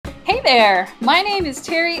Hey there, my name is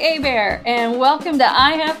Terry Abear, and welcome to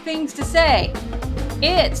I Have Things to Say.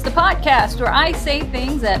 It's the podcast where I say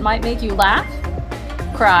things that might make you laugh,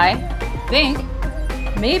 cry, think,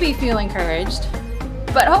 maybe feel encouraged,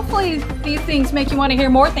 but hopefully these things make you want to hear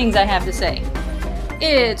more things I have to say.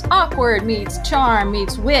 It's awkward meets charm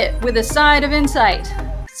meets wit with a side of insight.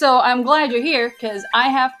 So I'm glad you're here because I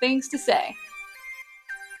have things to say.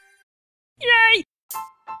 Yay!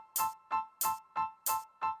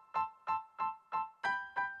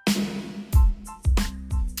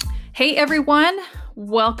 Hey everyone,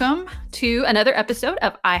 welcome to another episode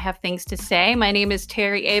of I Have Things to Say. My name is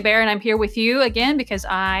Terry Abear and I'm here with you again because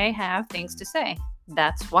I have things to say.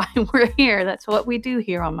 That's why we're here. That's what we do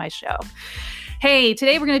here on my show. Hey,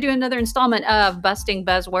 today we're going to do another installment of Busting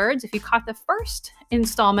Buzzwords. If you caught the first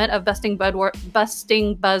installment of Busting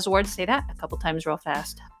Buzzwords, say that a couple times real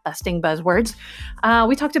fast. Busting Buzzwords.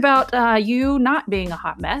 We talked about you not being a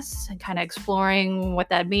hot mess and kind of exploring what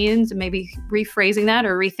that means and maybe rephrasing that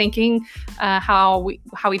or rethinking how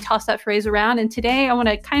we toss that phrase around. And today I want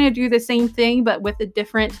to kind of do the same thing, but with a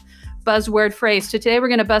different buzzword phrase. So today we're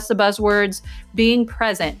going to bust the buzzwords being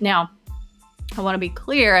present. Now, I want to be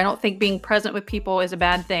clear. I don't think being present with people is a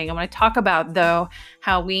bad thing. I want to talk about, though,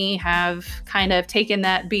 how we have kind of taken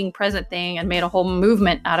that being present thing and made a whole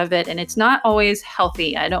movement out of it. And it's not always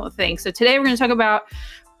healthy, I don't think. So today we're going to talk about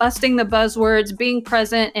busting the buzzwords, being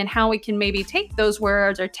present, and how we can maybe take those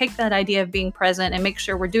words or take that idea of being present and make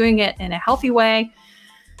sure we're doing it in a healthy way.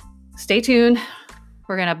 Stay tuned.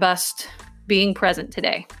 We're going to bust being present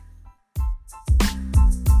today.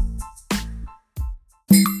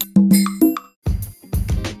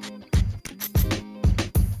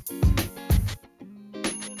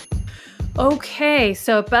 Okay,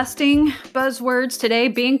 so busting buzzwords today,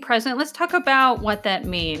 being present. Let's talk about what that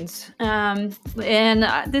means.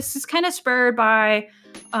 This is kind of spurred by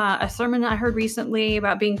a sermon I heard recently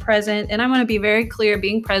about being present. And I want to be very clear,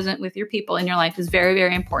 being present with your people in your life is very,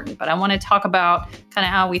 very important. But I want to talk about kind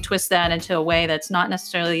of how we twist that into a way that's not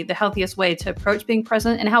necessarily the healthiest way to approach being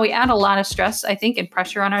present and how we add a lot of stress, I think, and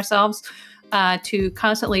pressure on ourselves to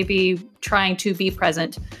constantly be trying to be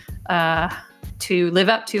present, to live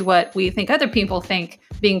up to what we think other people think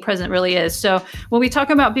being present really is. So when we talk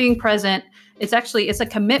about being present, it's a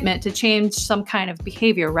commitment to change some kind of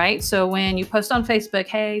behavior, right? So when you post on Facebook,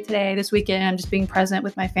 hey, today, this weekend, I'm just being present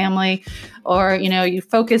with my family, or, you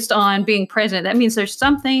focused on being present, that means there's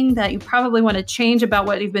something that you probably want to change about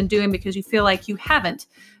what you've been doing because you feel like you haven't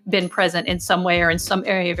been present in some way or in some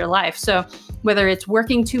area of your life. So whether it's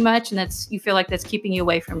working too much and you feel like that's keeping you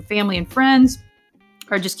away from family and friends,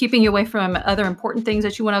 or just keeping you away from other important things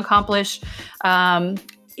that you want to accomplish.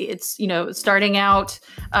 It's, starting out,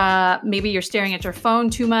 maybe you're staring at your phone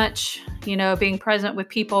too much, being present with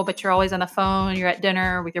people, but you're always on the phone. You're at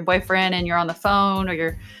dinner with your boyfriend and you're on the phone, or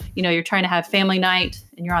you're trying to have family night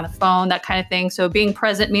and you're on the phone, that kind of thing. So being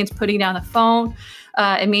present means putting down the phone.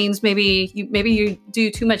 It means maybe you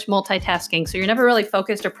do too much multitasking. So you're never really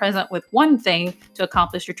focused or present with one thing to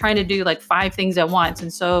accomplish. You're trying to do like 5 things at once.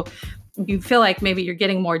 And so you feel like maybe you're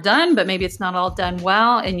getting more done, but maybe it's not all done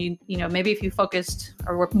well. And maybe if you focused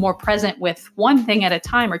or were more present with one thing at a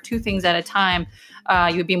time or 2 things at a time,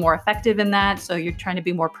 you would be more effective in that. So you're trying to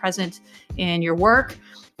be more present in your work.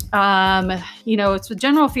 It's a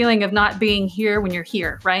general feeling of not being here when you're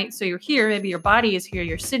here, right? So you're here, maybe your body is here,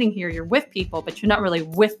 you're sitting here, you're with people, but you're not really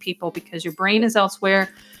with people because your brain is elsewhere.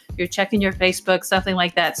 You're checking your Facebook, something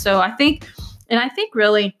like that. So I think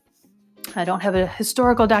really, I don't have a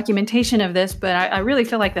historical documentation of this, but I really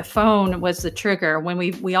feel like the phone was the trigger when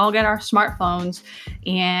we all get our smartphones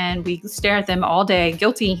and we stare at them all day.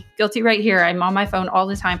 Guilty right here. I'm on my phone all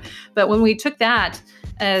the time. But when we took that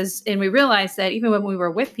and we realized that even when we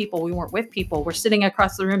were with people, we weren't with people. We're sitting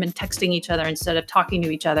across the room and texting each other instead of talking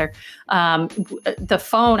to each other. The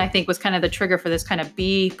phone, I think, was kind of the trigger for this kind of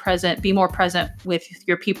be more present with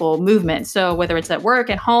your people movement. So whether it's at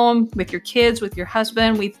work, at home, with your kids, with your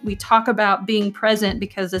husband, we talk about being present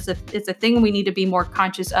because it's a thing we need to be more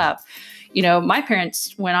conscious of. My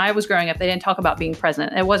parents, when I was growing up, they didn't talk about being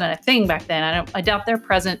present. It wasn't a thing back then. I doubt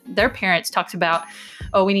their parents talked about,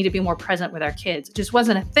 oh, we need to be more present with our kids. It just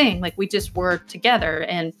wasn't a thing. Like we just were together.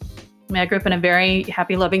 And I grew up in a very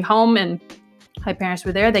happy, loving home, and My parents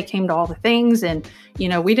were there. They came to all the things. And,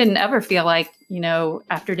 we didn't ever feel like,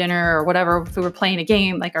 after dinner or whatever, if we were playing a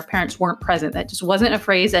game, like our parents weren't present. That just wasn't a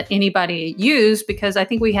phrase that anybody used because I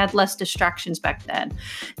think we had less distractions back then.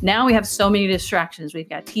 Now we have so many distractions. We've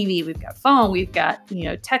got TV, we've got phone, we've got,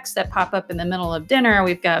 texts that pop up in the middle of dinner.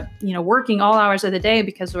 We've got, working all hours of the day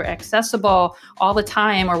because we're accessible all the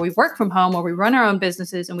time, or we work from home, or we run our own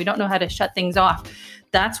businesses and we don't know how to shut things off.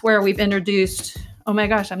 That's where we've introduced, oh my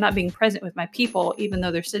gosh, I'm not being present with my people, even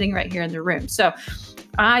though they're sitting right here in the room. So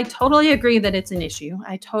I totally agree that it's an issue.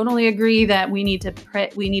 I totally agree that we need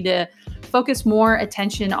to focus more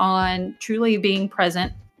attention on truly being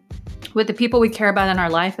present with the people we care about in our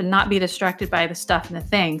life and not be distracted by the stuff and the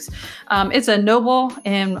things. It's a noble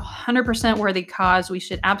and 100% worthy cause. We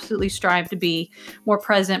should absolutely strive to be more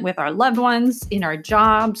present with our loved ones, in our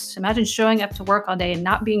jobs. Imagine showing up to work all day and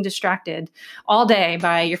not being distracted all day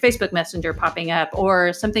by your Facebook Messenger popping up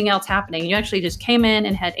or something else happening. You actually just came in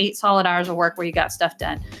and had 8 solid hours of work where you got stuff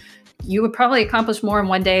done. You would probably accomplish more in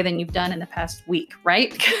one day than you've done in the past week,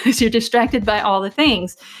 right? Because you're distracted by all the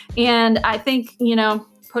things. And I think,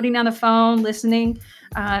 putting down the phone, listening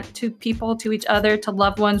to people, to each other, to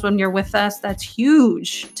loved ones when you're with us, that's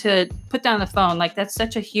huge. To put down the phone, like that's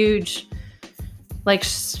such a huge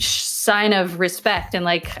sign of respect and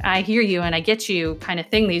I hear you and I get you kind of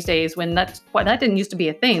thing these days, when that didn't used to be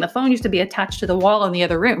a thing. The phone used to be attached to the wall in the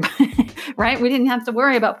other room, right? We didn't have to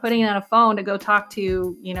worry about putting on a phone to go talk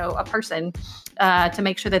to, a person to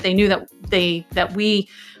make sure that they knew that we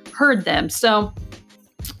heard them. So,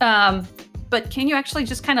 but can you actually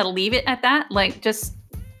just kind of leave it at that? Like just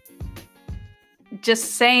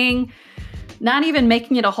saying, not even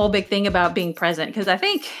making it a whole big thing about being present. Because I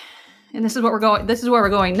think, and this is where we're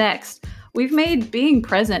going next. We've made being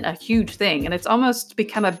present a huge thing, and it's almost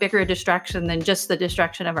become a bigger distraction than just the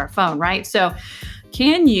distraction of our phone, right? So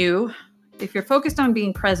can you, if you're focused on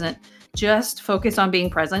being present, just focus on being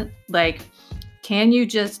present? Can you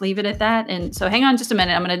just leave it at that? And so hang on just a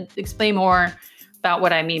minute. I'm going to explain more about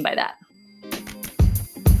what I mean by that.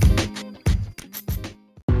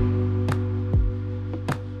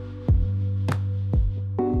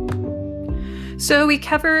 So we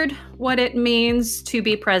covered what it means to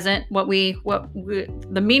be present,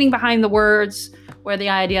 the meaning behind the words, where the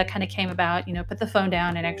idea kind of came about, put the phone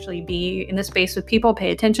down and actually be in the space with people, pay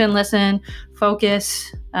attention, listen,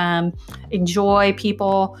 focus, enjoy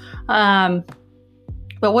people. But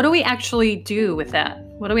what do we actually do with that?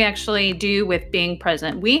 What do we actually do with being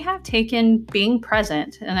present? We have taken being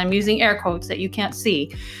present, and I'm using air quotes that you can't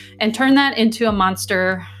see, and turned that into a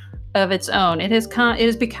monster of its own. It has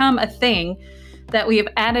become a thing that we have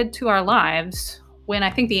added to our lives, when I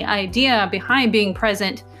think the idea behind being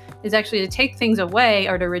present is actually to take things away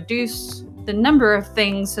or to reduce the number of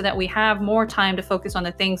things so that we have more time to focus on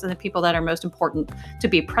the things and the people that are most important, to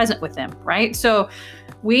be present with them, right? So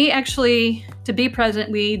we actually, to be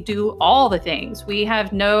present, we do all the things. We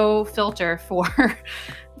have no filter for,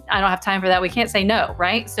 I don't have time for that. We can't say no,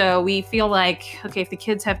 right? So we feel like, okay, if the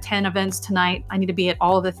kids have 10 events tonight, I need to be at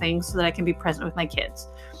all of the things so that I can be present with my kids.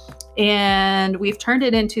 And we've turned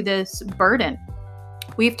it into this burden.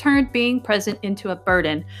 We've turned being present into a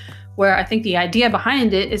burden, where I think the idea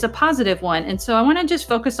behind it is a positive one. And so I want to just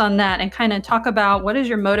focus on that and kind of talk about, what is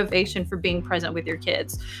your motivation for being present with your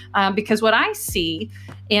kids? Because what I see,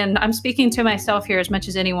 and I'm speaking to myself here as much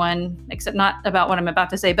as anyone, except not about what I'm about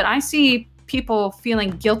to say, but I see people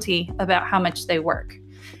feeling guilty about how much they work.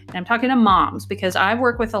 And I'm talking to moms, because I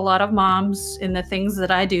work with a lot of moms in the things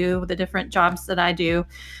that I do, the different jobs that I do.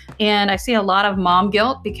 And I see a lot of mom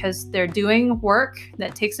guilt because they're doing work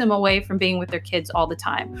that takes them away from being with their kids all the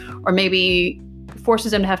time, or maybe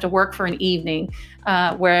forces them to have to work for an evening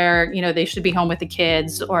where, they should be home with the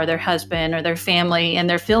kids or their husband or their family, and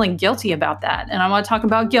they're feeling guilty about that. And I want to talk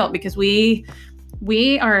about guilt, because we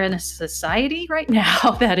are in a society right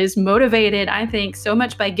now that is motivated, I think, so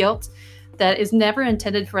much by guilt that is never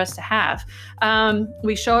intended for us to have.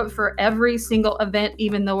 We show up for every single event,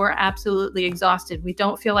 even though we're absolutely exhausted. We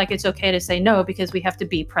don't feel like it's okay to say no because we have to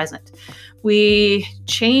be present. We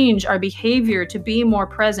change our behavior to be more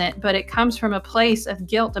present, but it comes from a place of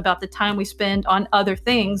guilt about the time we spend on other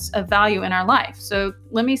things of value in our life. So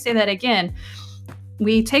let me say that again.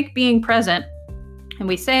 We take being present and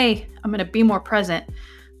we say, I'm going to be more present.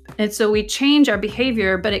 And so we change our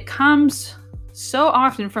behavior, but it comes so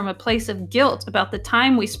often from a place of guilt about the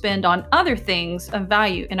time we spend on other things of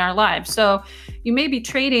value in our lives. So you may be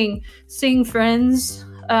trading seeing friends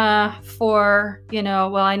for,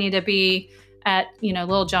 I need to be at,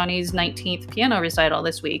 little Johnny's 19th piano recital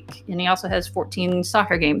this week. And he also has 14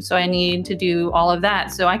 soccer games. So I need to do all of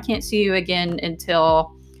that. So I can't see you again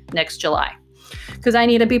until next July. because I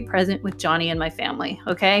need to be present with Johnny and my family.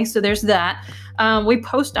 Okay, so there's that. We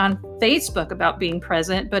post on Facebook about being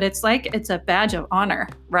present, but it's like it's a badge of honor,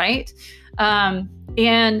 right?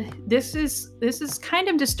 And this is kind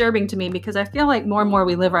of disturbing to me because I feel like more and more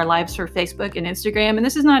we live our lives for Facebook and Instagram. And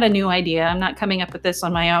this is not a new idea. I'm not coming up with this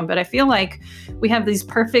on my own, but I feel like we have these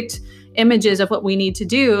perfect images of what we need to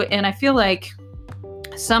do. And I feel like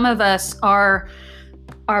some of us our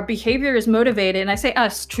behavior is motivated. And I say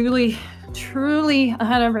us, truly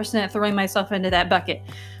 100% throwing myself into that bucket.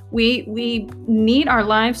 We need our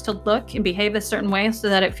lives to look and behave a certain way so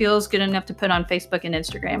that it feels good enough to put on Facebook and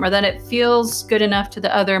Instagram, or that it feels good enough to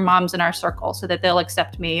the other moms in our circle so that they'll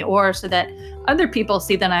accept me, or so that other people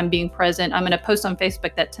see that I'm being present. I'm going to post on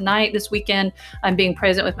Facebook that tonight, this weekend, I'm being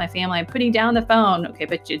present with my family. I'm putting down the phone. Okay,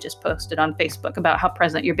 but you just posted on Facebook about how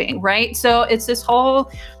present you're being, right? So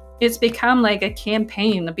it's become like a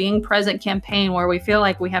campaign, the being present campaign, where we feel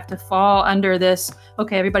like we have to fall under this,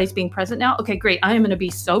 okay, everybody's being present now. Okay, great. I am going to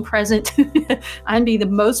be so present. I'm be the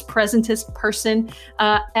most presentest person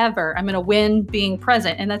ever. I'm going to win being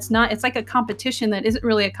present. And it's like a competition that isn't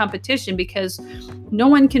really a competition, because no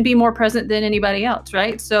one can be more present than anybody else,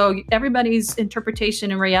 right? So everybody's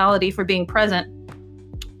interpretation and reality for being present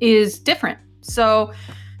is different. So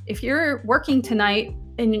if you're working tonight,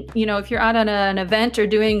 and, if you're out on an event or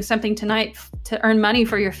doing something tonight to earn money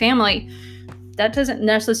for your family, that doesn't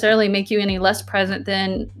necessarily make you any less present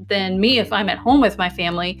than me if I'm at home with my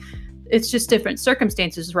family. It's just different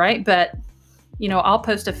circumstances, right? But, I'll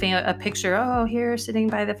post a picture, here sitting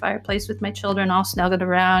by the fireplace with my children, all snuggled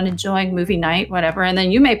around, enjoying movie night, whatever. And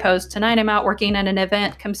then you may post, tonight I'm out working at an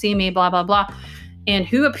event, come see me, blah, blah, blah. And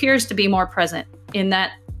who appears to be more present in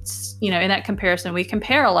that comparison? We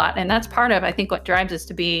compare a lot. And that's part of, I think, what drives us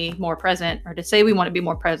to be more present, or to say we want to be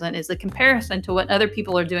more present, is the comparison to what other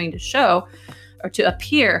people are doing to show or to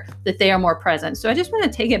appear that they are more present. So I just want to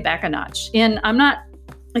take it back a notch. And I'm not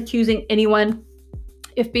accusing anyone.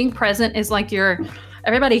 If being present is like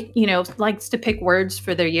everybody, likes to pick words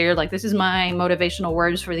for their year. Like, this is my motivational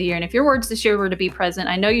words for the year. And if your words this year were to be present,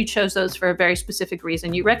 I know you chose those for a very specific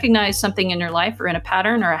reason. You recognize something in your life or in a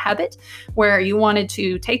pattern or a habit where you wanted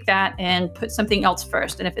to take that and put something else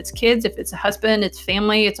first. And if it's kids, if it's a husband, it's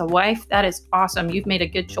family, it's a wife, that is awesome. You've made a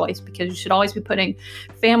good choice, because you should always be putting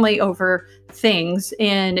family over things.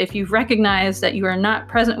 And if you've recognized that you are not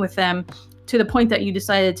present with them to the point that you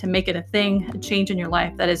decided to make it a thing, a change in your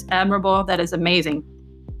life, that is admirable. That is amazing.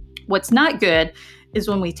 What's not good is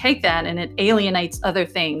when we take that and it alienates other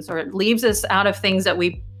things, or it leaves us out of things that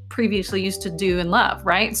we previously used to do and love,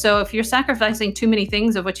 right? So if you're sacrificing too many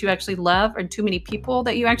things of what you actually love, or too many people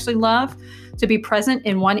that you actually love, to be present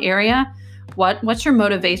in one area, what's your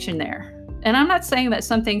motivation there? And I'm not saying that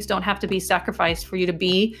some things don't have to be sacrificed for you to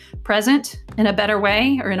be present in a better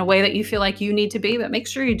way, or in a way that you feel like you need to be, but make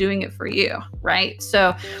sure you're doing it for you, right?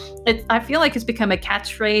 So I feel like it's become a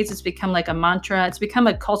catchphrase. It's become like a mantra. It's become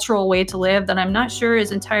a cultural way to live that I'm not sure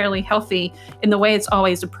is entirely healthy in the way it's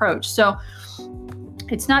always approached. So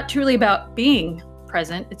it's not truly about being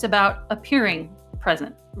present. It's about appearing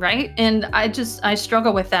present, right? And I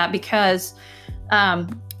struggle with that, because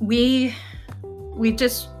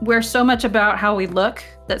we're so much about how we look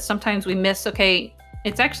that sometimes we miss, okay,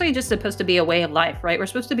 it's actually just supposed to be a way of life, right? We're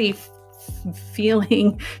supposed to be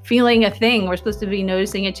feeling a thing. We're supposed to be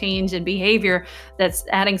noticing a change in behavior that's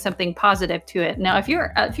adding something positive to it. Now, if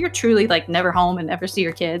you're truly like never home and never see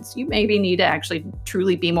your kids, you maybe need to actually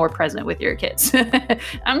truly be more present with your kids.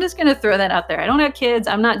 I'm just going to throw that out there. I don't have kids.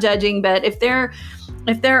 I'm not judging, but if there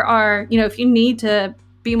are, if you need to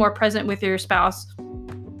be more present with your spouse,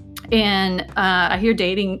 and I hear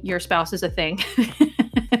dating your spouse is a thing.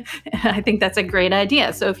 I think that's a great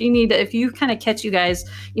idea. So if you kind of catch you guys,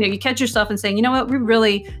 you catch yourself and saying, you know what, we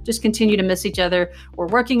really just continue to miss each other. We're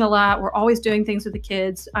working a lot. We're always doing things with the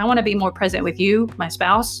kids. I want to be more present with you, my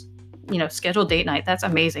spouse. Schedule date night. That's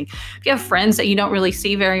amazing. If you have friends that you don't really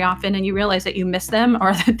see very often and you realize that you miss them,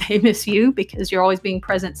 or that they miss you because you're always being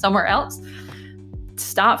present somewhere else,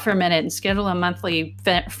 stop for a minute and schedule a monthly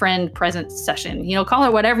friend present session. Call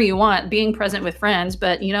it whatever you want, being present with friends.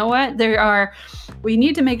 But you know what? We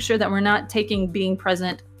need to make sure that we're not taking being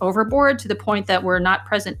present overboard to the point that we're not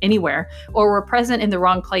present anywhere, or we're present in the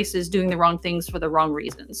wrong places, doing the wrong things for the wrong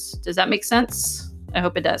reasons. Does that make sense? I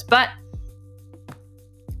hope it does. But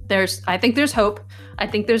I think there's hope. I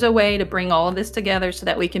think there's a way to bring all of this together so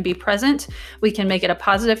that we can be present. We can make it a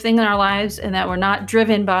positive thing in our lives, and that we're not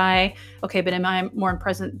driven by, okay, but am I more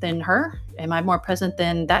present than her? Am I more present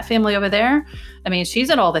than that family over there? I mean, she's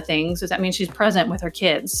at all the things. Does that mean she's present with her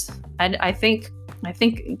kids? I think I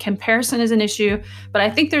think comparison is an issue, but I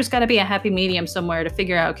think there's got to be a happy medium somewhere to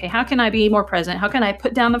figure out, okay, how can I be more present? How can I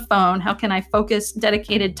put down the phone? How can I focus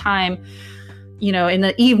dedicated time, in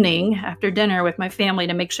the evening after dinner with my family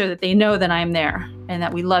to make sure that they know that I'm there and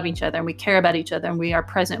that we love each other and we care about each other and we are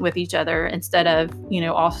present with each other instead of,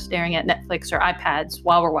 all staring at Netflix or iPads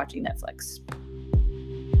while we're watching Netflix.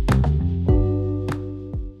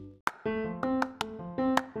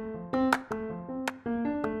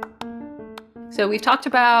 So we've talked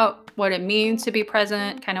about what it means to be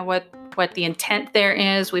present, kind of what the intent there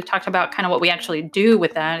is. We've talked about kind of what we actually do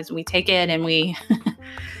with that is we take it and we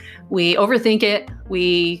we overthink it.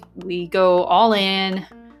 We go all in.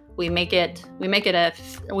 We make it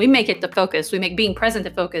the focus. We make being present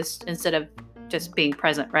the focus instead of just being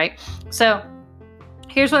present, right? So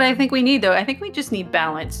here's what I think we need though. I think we just need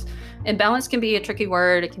balance. And balance can be a tricky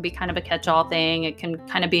word. It can be kind of a catch-all thing. It can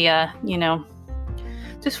kind of be a,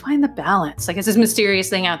 just find the balance. Like it's this mysterious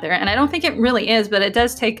thing out there. And I don't think it really is, but it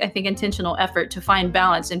does take, I think, intentional effort to find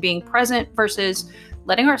balance in being present versus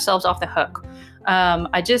letting ourselves off the hook.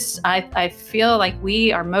 I feel like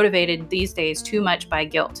we are motivated these days too much by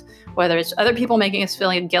guilt, whether it's other people making us feel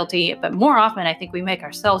guilty, but more often I think we make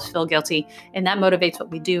ourselves feel guilty and that motivates what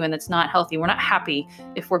we do. And that's not healthy. We're not happy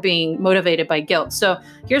if we're being motivated by guilt. So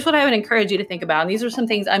here's what I would encourage you to think about. And these are some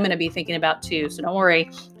things I'm going to be thinking about too. So don't worry.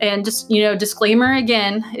 And just, disclaimer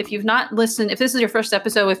again, if you've not listened, if this is your first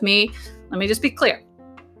episode with me, let me just be clear.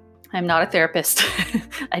 I'm not a therapist.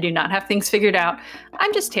 I do not have things figured out.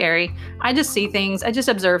 I'm just Terry. I just see things. I just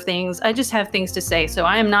observe things. I just have things to say. So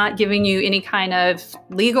I am not giving you any kind of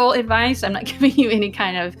legal advice. I'm not giving you any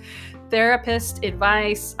kind of therapist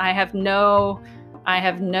advice. I have no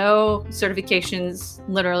certifications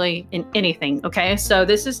literally in anything. Okay. So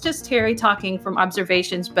this is just Terry talking from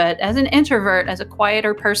observations, but as an introvert, as a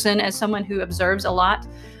quieter person, as someone who observes a lot,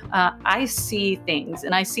 I see things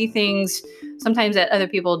sometimes that other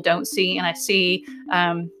people don't see. And I see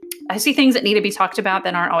things that need to be talked about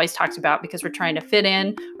that aren't always talked about because we're trying to fit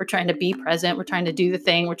in, we're trying to be present, we're trying to do the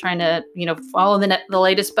thing, we're trying to, follow the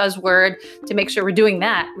latest buzzword to make sure we're doing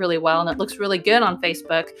that really well. And it looks really good on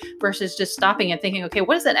Facebook versus just stopping and thinking, okay,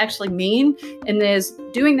 what does that actually mean? And is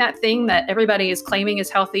doing that thing that everybody is claiming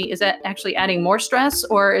is healthy, is that actually adding more stress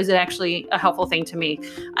or is it actually a helpful thing to me?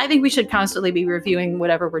 I think we should constantly be reviewing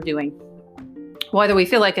whatever we're doing, whether we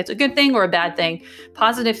feel like it's a good thing or a bad thing.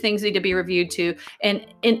 Positive things need to be reviewed too. And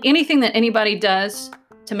in anything that anybody does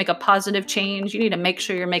to make a positive change, you need to make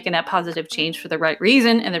sure you're making that positive change for the right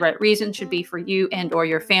reason. And the right reason should be for you and or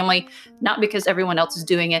your family, not because everyone else is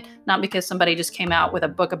doing it, not because somebody just came out with a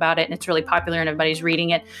book about it and it's really popular and everybody's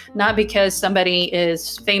reading it, not because somebody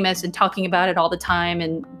is famous and talking about it all the time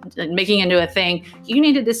and making it into a thing. You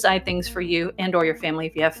need to decide things for you and or your family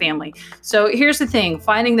if you have family. So here's the thing,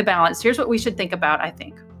 finding the balance. Here's what we should think about, I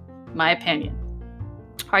think, my opinion.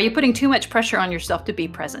 Are you putting too much pressure on yourself to be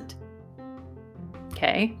present?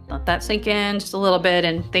 Okay, let that sink in just a little bit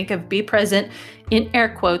and think of be present in air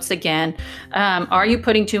quotes again. Are you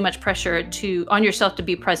putting too much pressure on yourself to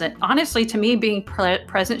be present? Honestly, to me, being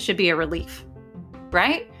present should be a relief,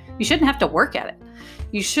 right? You shouldn't have to work at it.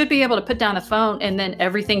 You should be able to put down the phone and then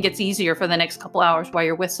everything gets easier for the next couple hours while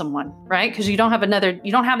you're with someone, right? Because you don't have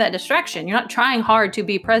that distraction. You're not trying hard to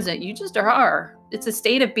be present. You just are. It's a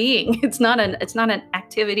state of being. It's not an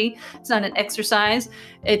activity. It's not an exercise.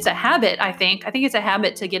 It's a habit, I think. I think it's a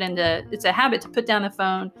habit to put down the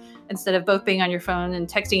phone instead of both being on your phone and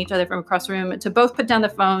texting each other from across the room, to both put down the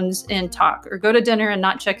phones and talk, or go to dinner and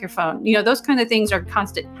not check your phone. Those kind of things are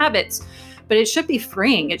constant habits, but it should be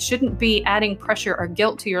freeing. It shouldn't be adding pressure or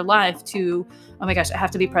guilt to your life to, oh my gosh, I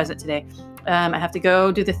have to be present today. I have to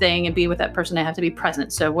go do the thing and be with that person. I have to be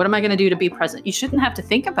present. So what am I going to do to be present? You shouldn't have to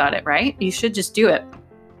think about it, right? You should just do it.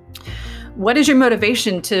 What is your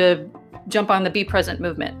motivation to jump on the be present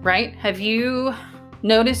movement, right? Have you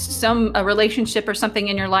noticed a relationship or something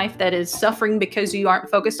in your life that is suffering because you aren't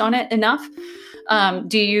focused on it enough?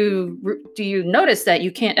 Do you notice that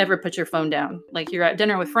you can't ever put your phone down? Like you're at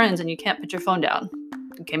dinner with friends and you can't put your phone down.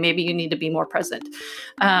 Okay, maybe you need to be more present.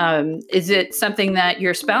 Is it something that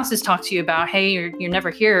your spouse has talked to you about? Hey, you're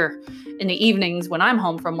never here in the evenings when I'm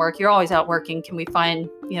home from work. You're always out working. Can we find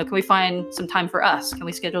some time for us? Can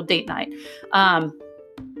we schedule date night?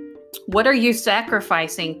 What are you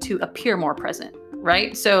sacrificing to appear more present,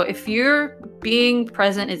 right? So if you're being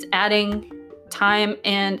present is adding time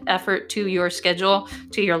and effort to your schedule,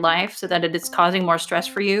 to your life, so that it is causing more stress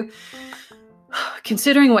for you,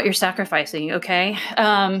 considering what you're sacrificing, okay?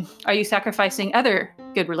 Are you sacrificing other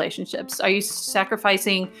good relationships? Are you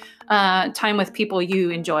sacrificing time with people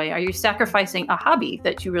you enjoy? Are you sacrificing a hobby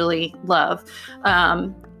that you really love?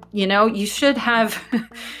 You should have,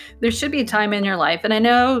 there should be time in your life. And I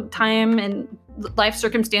know time and life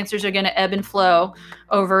circumstances are going to ebb and flow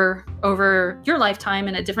over your lifetime,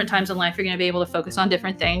 and at different times in life you're going to be able to focus on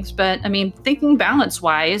different things. But I mean, thinking balance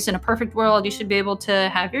wise, in a perfect world, you should be able to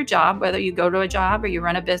have your job, whether you go to a job or you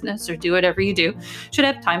run a business or do whatever you do. You should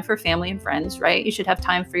have time for family and friends, right? You should have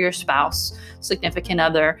time for your spouse, significant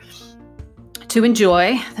other, to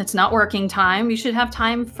enjoy. That's not working time. You should have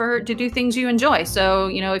time to do things you enjoy. So,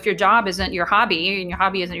 if your job isn't your hobby and your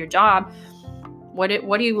hobby isn't your job, what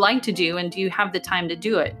do you like to do, and do you have the time to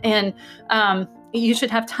do it? And you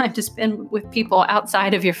should have time to spend with people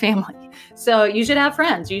outside of your family. So you should have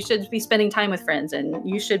friends. You should be spending time with friends, and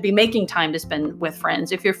you should be making time to spend with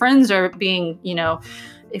friends. If your friends are being,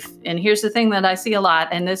 and here's the thing that I see a lot,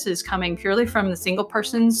 and this is coming purely from the single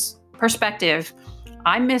person's perspective.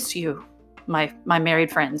 I miss you, my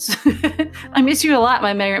married friends. I miss you a lot,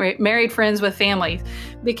 my married friends with families,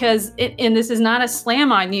 because and this is not a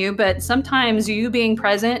slam on you, but sometimes you being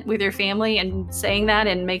present with your family and saying that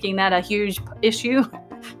and making that a huge issue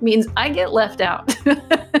means I get left out.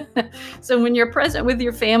 So when you're present with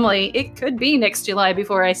your family, it could be next July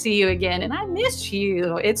before I see you again. And I miss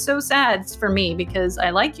you. It's so sad for me because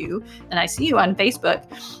I like you and I see you on Facebook.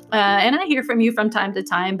 And I hear from you from time to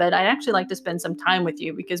time, but I'd actually like to spend some time with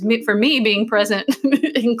you because for me, being present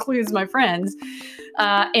includes my friends.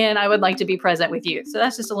 And I would like to be present with you. So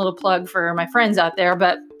that's just a little plug for my friends out there.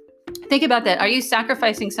 But think about that. Are you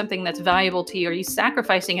sacrificing something that's valuable to you? Are you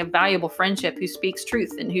sacrificing a valuable friendship who speaks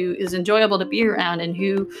truth and who is enjoyable to be around and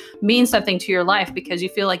who means something to your life because you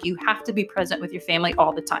feel like you have to be present with your family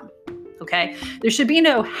all the time? Okay. There should be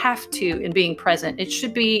no have to in being present. It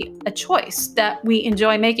should be a choice that we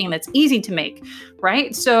enjoy making, that's easy to make,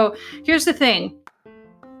 right? So here's the thing.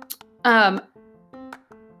 And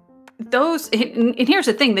here's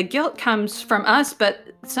the thing, the guilt comes from us, but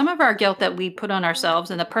some of our guilt that we put on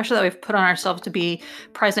ourselves and the pressure that we've put on ourselves to be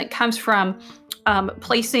present comes from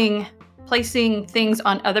placing things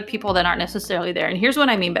on other people that aren't necessarily there. And here's what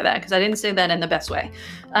I mean by that, because I didn't say that in the best way.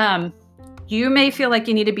 You may feel like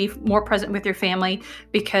you need to be more present with your family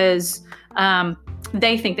because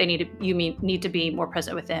they think you need to be more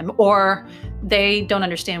present with them, or they don't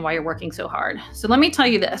understand why you're working so hard. So let me tell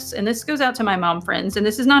you this, and this goes out to my mom friends, and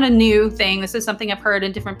this is not a new thing. This is something I've heard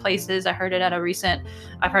in different places. I've heard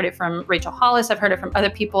it from Rachel Hollis. I've heard it from other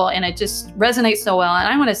people, and it just resonates so well. And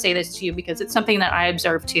I want to say this to you because it's something that I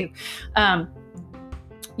observe too.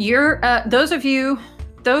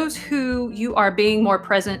 Those who you are being more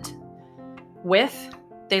present with,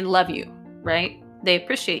 they love you, right? They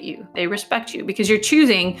appreciate you. They respect you because you're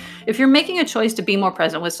choosing. If you're making a choice to be more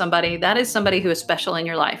present with somebody, that is somebody who is special in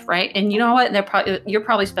your life, right? And you know what? You're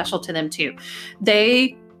probably special to them too.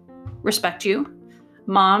 They respect you.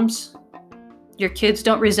 Moms, your kids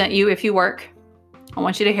don't resent you if you work. I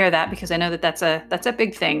want you to hear that because I know that's a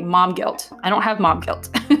big thing. Mom guilt. I don't have mom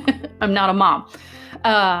guilt. I'm not a mom.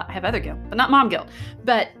 I have other guilt, but not mom guilt.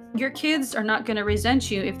 But your kids are not going to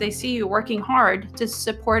resent you if they see you working hard to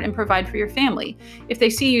support and provide for your family. If they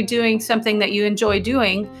see you doing something that you enjoy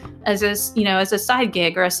doing as a side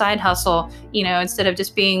gig or a side hustle, instead of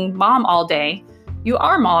just being mom all day, you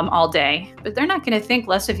are mom all day, but they're not going to think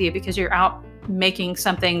less of you because you're out making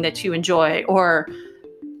something that you enjoy or,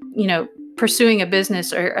 pursuing a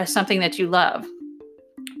business or something that you love.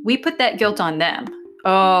 We put that guilt on them.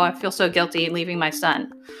 Oh, I feel so guilty leaving my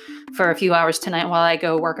son for a few hours tonight while I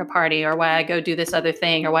go work a party, or while I go do this other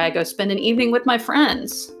thing, or while I go spend an evening with my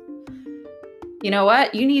friends. You know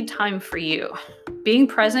what? You need time for you. Being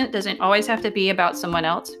present doesn't always have to be about someone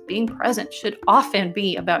else. Being present should often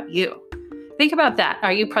be about you. Think about that.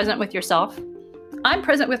 Are you present with yourself? I'm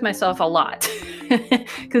present with myself a lot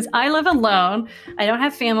because I live alone. I don't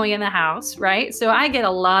have family in the house, right? So I get a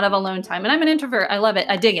lot of alone time, and I'm an introvert. I love it.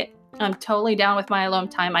 I dig it. I'm totally down with my alone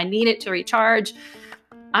time. I need it to recharge.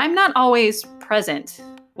 I'm not always present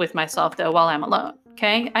with myself, though, while I'm alone,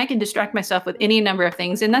 okay? I can distract myself with any number of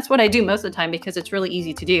things, and that's what I do most of the time because it's really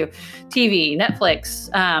easy to do. TV, Netflix,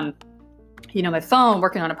 my phone,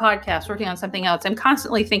 working on a podcast, working on something else. I'm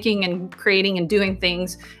constantly thinking and creating and doing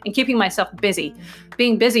things and keeping myself busy.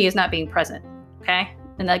 Being busy is not being present, okay?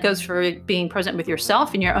 And that goes for being present with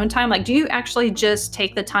yourself in your own time. Like, do you actually just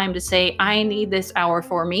take the time to say, I need this hour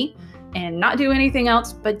for me and not do anything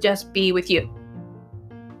else, but just be with you?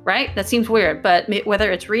 Right? That seems weird, but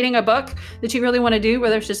whether it's reading a book that you really want to do,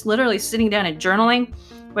 whether it's just literally sitting down and journaling,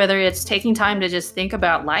 whether it's taking time to just think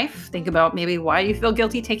about life, think about maybe why you feel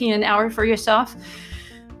guilty taking an hour for yourself.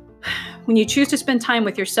 When you choose to spend time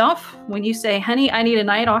with yourself, when you say, honey, I need a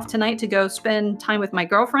night off tonight to go spend time with my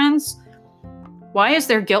girlfriends, why is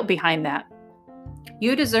there guilt behind that?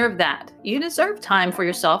 You deserve that. You deserve time for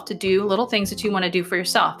yourself to do little things that you want to do for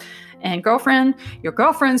yourself. And girlfriend, your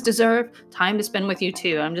girlfriends deserve time to spend with you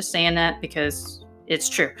too. I'm just saying that because it's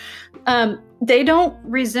true. They don't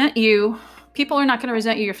resent you. People are not going to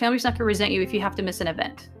resent you. Your family's not going to resent you if you have to miss an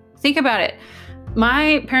event. Think about it.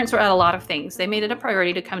 My parents were at a lot of things. They made it a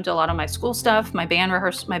priority to come to a lot of my school stuff, my band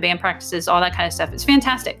rehearsals, my band practices, all that kind of stuff. It's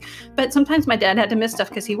fantastic. But sometimes my dad had to miss stuff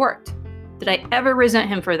because he worked. Did I ever resent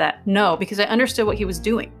him for that? No, because I understood what he was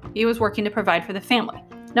doing. He was working to provide for the family.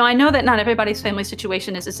 Now, I know that not everybody's family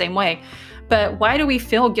situation is the same way, but why do we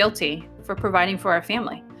feel guilty for providing for our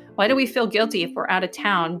family? Why do we feel guilty if we're out of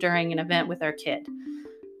town during an event with our kid?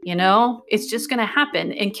 You know, it's just going to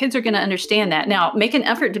happen, and kids are going to understand that. Now, make an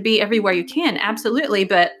effort to be everywhere you can, absolutely,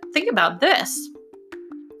 but think about this.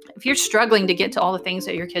 If you're struggling to get to all the things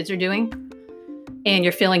that your kids are doing and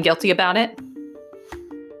you're feeling guilty about it,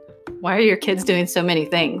 why are your kids doing so many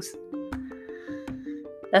things?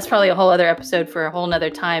 That's probably a whole other episode for a whole nother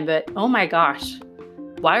time, but oh my gosh,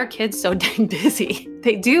 why are kids so dang busy?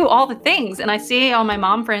 They do all the things. And I see all my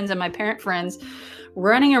mom friends and my parent friends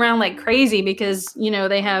running around like crazy because, you know,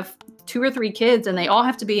 they have 2 or 3 kids and they all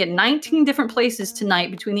have to be at 19 different places tonight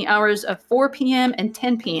between the hours of 4 p.m. and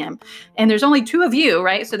 10 p.m. And there's only 2 of you,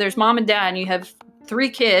 right? So there's mom and dad, and you have 3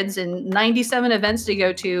 kids and 97 events to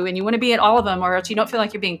go to, and you want to be at all of them or else you don't feel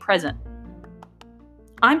like you're being present.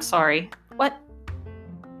 I'm sorry. What?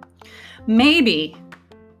 Maybe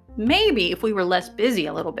if we were less busy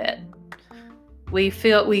a little bit, we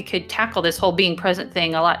feel we could tackle this whole being present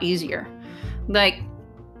thing a lot easier. Like,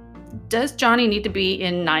 does Johnny need to be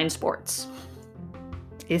in 9 sports?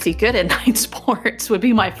 Is he good at 9 sports would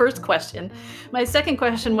be my first question. My second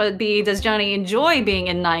question would be, does Johnny enjoy being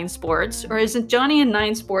in 9 sports? Or isn't Johnny in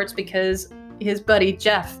 9 sports because his buddy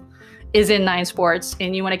Jeff is in 9 sports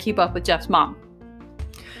and you want to keep up with Jeff's mom?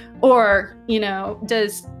 Or, you know,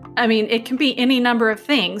 it can be any number of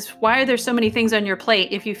things. Why are there so many things on your plate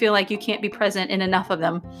if you feel like you can't be present in enough of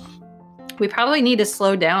them? We probably need to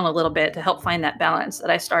slow down a little bit to help find that balance that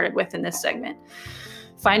I started with in this segment.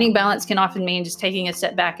 Finding balance can often mean just taking a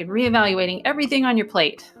step back and reevaluating everything on your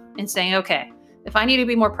plate and saying, okay, if I need to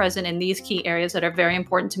be more present in these key areas that are very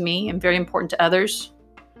important to me and very important to others,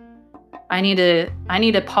 I need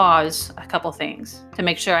to pause a couple things to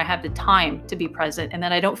make sure I have the time to be present and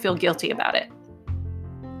that I don't feel guilty about it.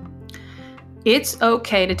 It's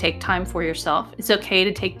okay to take time for yourself. It's okay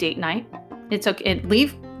to take date night. It's okay.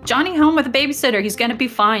 Leave Johnny home with a babysitter. He's going to be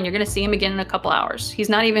fine. You're going to see him again in a couple hours. He's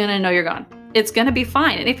not even going to know you're gone. It's going to be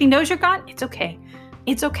fine. And if he knows you're gone, it's okay.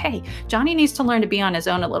 It's okay. Johnny needs to learn to be on his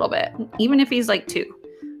own a little bit, even if he's like 2.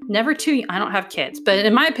 Never too, I don't have kids, but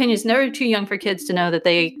in my opinion, it's never too young for kids to know that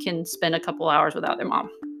they can spend a couple hours without their mom.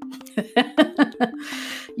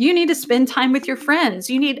 You need to spend time with your friends.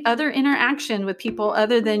 You need other interaction with people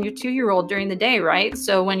other than your 2-year-old during the day, right?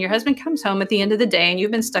 So when your husband comes home at the end of the day and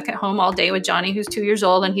you've been stuck at home all day with Johnny, who's 2 years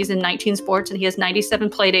old and he's in 19 sports and he has 97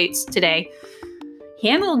 play dates today,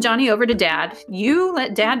 handle Johnny over to dad. You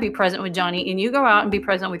let dad be present with Johnny and you go out and be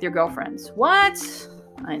present with your girlfriends. What?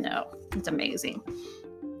 I know. It's amazing.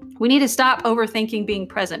 We need to stop overthinking being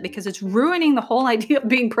present because it's ruining the whole idea of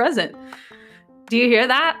being present. Do you hear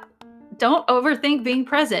that? Don't overthink being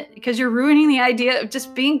present because you're ruining the idea of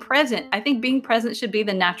just being present. I think being present should be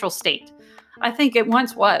the natural state. I think it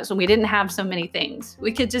once was when we didn't have so many things.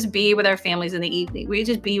 We could just be with our families in the evening. We could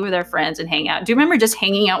just be with our friends and hang out. Do you remember just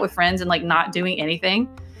hanging out with friends and like not doing anything?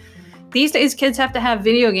 These days, kids have to have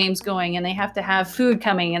video games going and they have to have food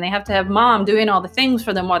coming and they have to have mom doing all the things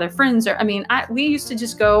for them while their friends are. We used to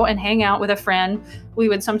just go and hang out with a friend. We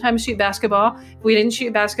would sometimes shoot basketball. If we didn't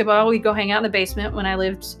shoot basketball, we'd go hang out in the basement. When I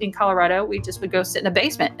lived in Colorado, we just would go sit in a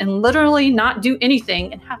basement and literally not do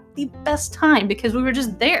anything and have the best time because we were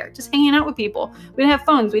just there, just hanging out with people. We didn't have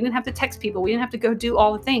phones. We didn't have to text people. We didn't have to go do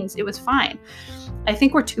all the things. It was fine. I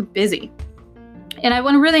think we're too busy. And I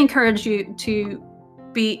want to really encourage you to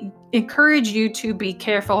be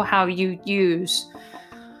careful how you use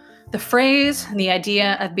the phrase and the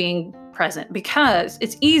idea of being present, because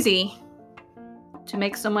it's easy to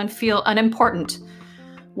make someone feel unimportant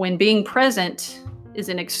when being present is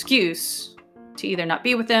an excuse to either not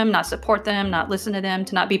be with them, not support them, not listen to them,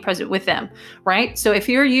 to not be present with them, right? So if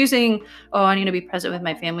you're using, I need to be present with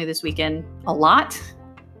my family this weekend a lot,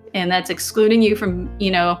 and that's excluding you from,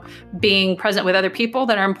 being present with other people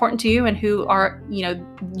that are important to you and who are,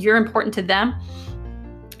 you're important to them.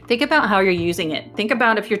 Think about how you're using it. Think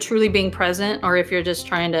about if you're truly being present or if you're just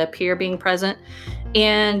trying to appear being present.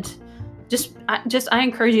 And I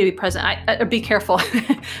encourage you to be present. Be careful.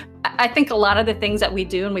 I think a lot of the things that we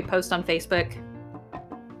do and we post on Facebook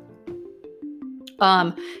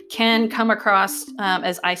can come across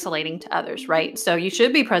as isolating to others, right? So you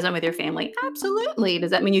should be present with your family. Absolutely.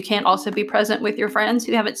 Does that mean you can't also be present with your friends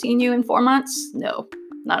who haven't seen you in 4 months? No,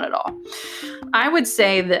 not at all. I would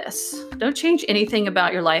say this: don't change anything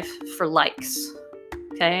about your life for likes.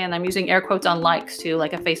 Okay. And I'm using air quotes on likes too,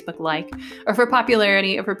 like a Facebook like, or for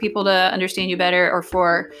popularity, or for people to understand you better, or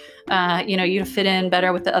for, you to fit in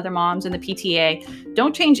better with the other moms in the PTA.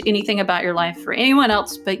 Don't change anything about your life for anyone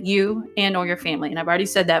else but you and or your family. And I've already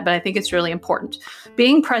said that, but I think it's really important.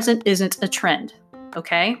 Being present isn't a trend.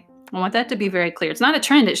 Okay. I want that to be very clear. It's not a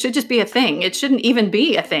trend. It should just be a thing. It shouldn't even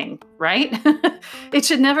be a thing, right? It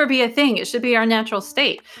should never be a thing. It should be our natural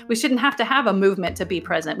state. We shouldn't have to have a movement to be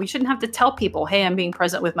present. We shouldn't have to tell people, hey, I'm being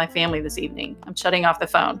present with my family this evening. I'm shutting off the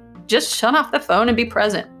phone. Just shut off the phone and be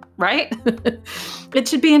present, right? It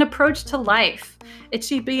should be an approach to life. It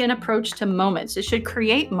should be an approach to moments. It should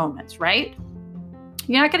create moments, right?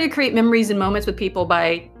 You're not going to create memories and moments with people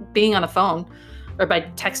by being on the phone or by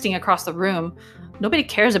texting across the room. Nobody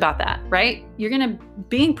cares about that, right?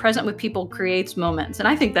 Being present with people creates moments. And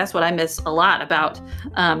I think that's what I miss a lot about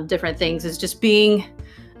different things, is just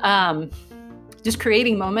just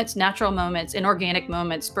creating moments, natural moments, inorganic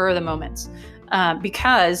moments, spur of the moments,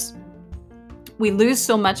 because we lose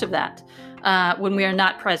so much of that when we are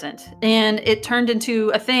not present. And it turned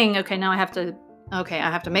into a thing. Okay, now I have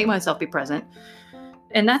to make myself be present.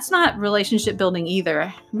 And that's not relationship building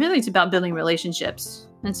either. Really, it's about building relationships.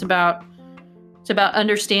 It's about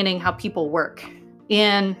understanding how people work.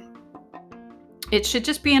 And it should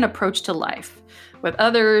just be an approach to life with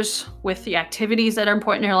others, with the activities that are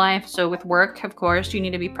important in your life. So with work, of course, you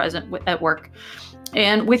need to be present at work,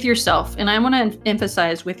 and with yourself. And I want to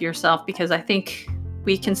emphasize with yourself, because I think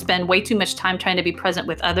we can spend way too much time trying to be present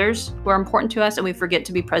with others who are important to us, and we forget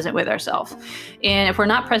to be present with ourselves. And if we're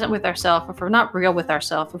not present with ourselves, if we're not real with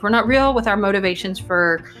ourselves, if we're not real with our motivations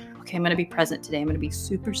for, okay, I'm going to be present today, I'm going to be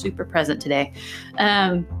super, super present today,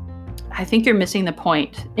 I think you're missing the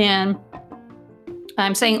point. And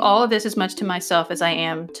I'm saying all of this as much to myself as I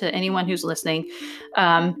am to anyone who's listening.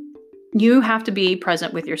 You have to be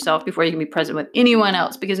present with yourself before you can be present with anyone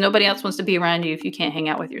else, because nobody else wants to be around you if you can't hang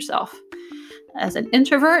out with yourself. As an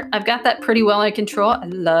introvert, I've got that pretty well under control. I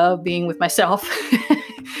love being with myself,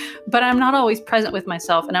 but I'm not always present with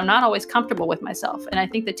myself, and I'm not always comfortable with myself. And I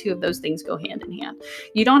think the two of those things go hand in hand.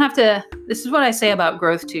 You don't have to, this is what I say about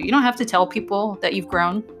growth too. You don't have to tell people that you've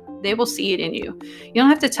grown. They will see it in you. You don't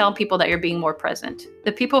have to tell people that you're being more present.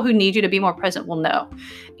 The people who need you to be more present will know.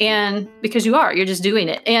 And because you're just doing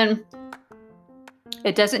it. And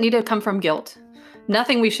it doesn't need to come from guilt.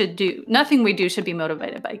 Nothing we do should be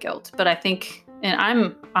motivated by guilt. But I think,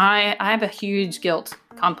 and I have a huge guilt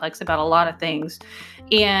complex about a lot of things,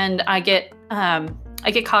 and I get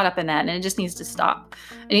caught up in that, and it just needs to stop.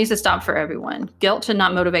 It needs to stop for everyone. Guilt should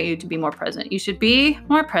not motivate you to be more present. You should be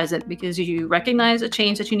more present because you recognize a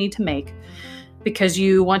change that you need to make, because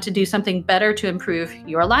you want to do something better to improve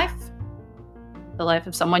your life, the life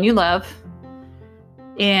of someone you love,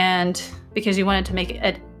 and because you wanted to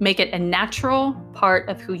make it a natural part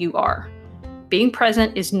of who you are. Being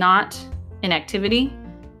present is not an activity.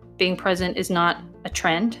 Being present is not a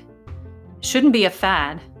trend. It shouldn't be a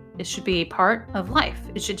fad. It should be part of life.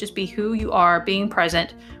 It should just be who you are, being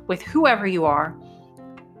present with whoever you are.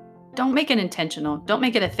 Don't make it intentional. Don't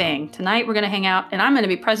make it a thing. Tonight we're going to hang out and I'm going to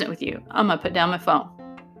be present with you. I'm going to put down my phone.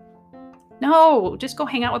 No, just go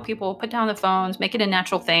hang out with people, put down the phones, make it a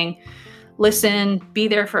natural thing. Listen, be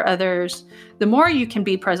there for others. The more you can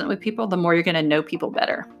be present with people, the more you're going to know people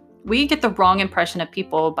better. We get the wrong impression of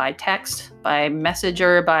people by text, by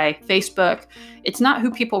messenger, by Facebook. It's not who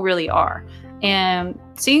people really are. And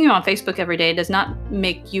seeing you on Facebook every day does not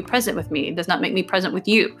make you present with me. It does not make me present with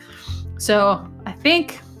you. So I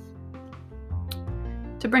think,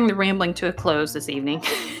 to bring the rambling to a close this evening,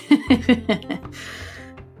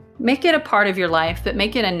 make it a part of your life, but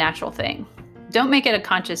make it a natural thing. Don't make it a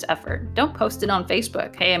conscious effort. Don't post it on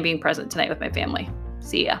Facebook. Hey, I'm being present tonight with my family.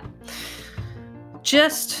 See ya.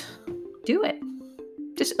 Just do it.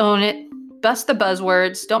 Just own it. Bust the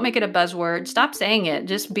buzzwords. Don't make it a buzzword. Stop saying it.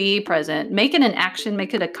 Just be present. Make it an action.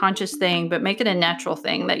 Make it a conscious thing, but make it a natural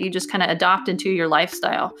thing that you just kind of adopt into your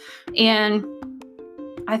lifestyle. And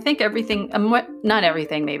I think not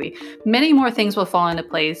everything, maybe. Many more things will fall into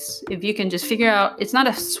place if you can just figure out, it's not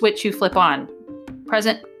a switch you flip on.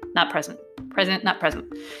 Present, not present. Present, not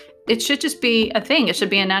present. It should just be a thing. It should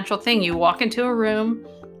be a natural thing. You walk into a room,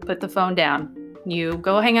 put the phone down. You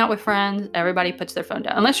go hang out with friends, everybody puts their phone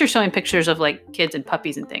down. Unless you're showing pictures of like kids and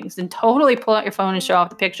puppies and things, then totally pull out your phone and show off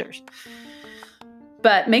the pictures.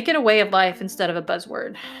 But make it a way of life instead of a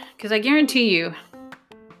buzzword. Because I guarantee you,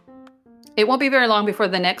 It won't be very long before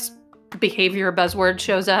the next behavior buzzword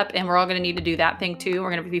shows up, and we're all going to need to do that thing too. We're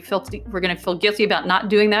going to be filthy. We're going to feel guilty about not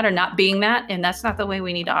doing that or not being that, and that's not the way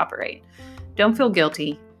we need to operate. Don't feel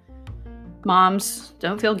guilty. Moms,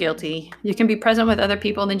 don't feel guilty. You can be present with other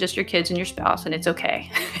people than just your kids and your spouse, and it's okay.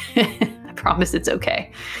 I promise it's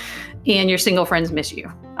okay. And your single friends miss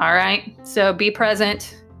you. All right? So be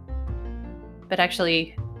present, but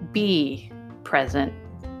actually be present.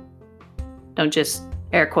 Don't just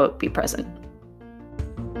air quote, be present.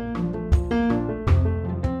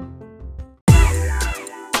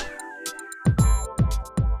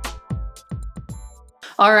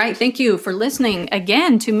 All right. Thank you for listening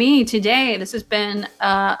again to me today. This has been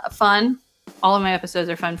fun. All of my episodes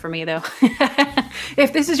are fun for me, though.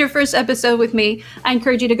 If this is your first episode with me, I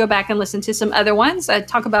encourage you to go back and listen to some other ones. I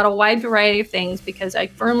talk about a wide variety of things because I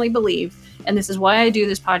firmly believe, and this is why I do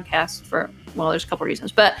this podcast there's a couple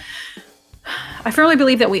reasons, but I firmly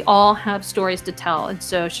believe that we all have stories to tell. And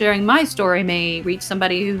so sharing my story may reach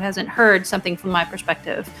somebody who hasn't heard something from my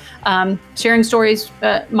perspective. Sharing stories,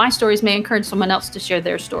 my stories may encourage someone else to share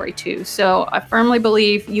their story too. So I firmly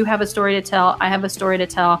believe you have a story to tell. I have a story to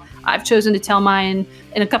tell. I've chosen to tell mine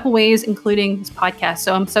in a couple ways, including this podcast.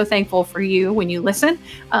 So I'm so thankful for you when you listen.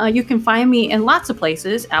 You can find me in lots of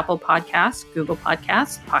places: Apple Podcasts, Google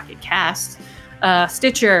Podcasts, Pocket Casts,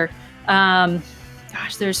 Stitcher,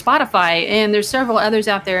 there's Spotify, and there's several others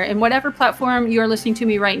out there. And whatever platform you are listening to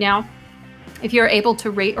me right now, if you're able to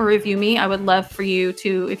rate or review me, I would love for you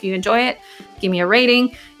to, if you enjoy it, give me a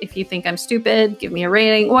rating. If you think I'm stupid, give me a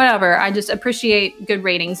rating, whatever. I just appreciate good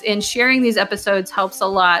ratings. And sharing these episodes helps a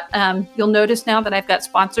lot. You'll notice now that I've got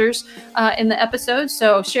sponsors in the episodes.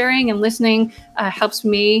 So sharing and listening helps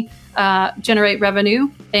me generate revenue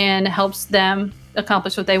and helps them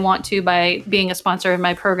accomplish what they want to by being a sponsor of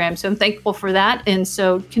my program. So I'm thankful for that. And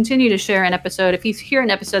so continue to share an episode. If you hear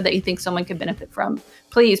an episode that you think someone could benefit from,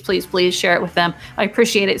 please, please, please share it with them. I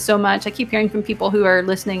appreciate it so much. I keep hearing from people who are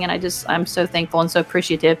listening, and I'm so thankful and so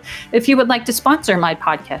appreciative. If you would like to sponsor my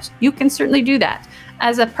podcast, you can certainly do that.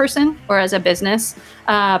 As a person or as a business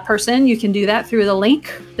person, you can do that through the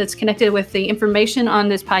link that's connected with the information on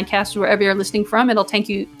this podcast, wherever you're listening from. It'll take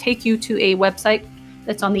you to a website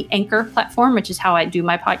that's on the Anchor platform, which is how I do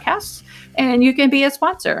my podcasts. And you can be a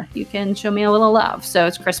sponsor. You can show me a little love. So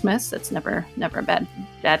it's Christmas. That's never a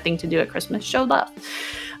bad thing to do at Christmas. Show love.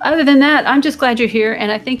 Other than that, I'm just glad you're here.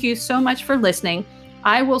 And I thank you so much for listening.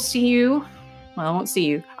 I will see you. Well, I won't see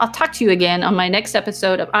you. I'll talk to you again on my next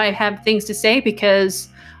episode of I Have Things to Say, because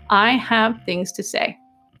I have things to say.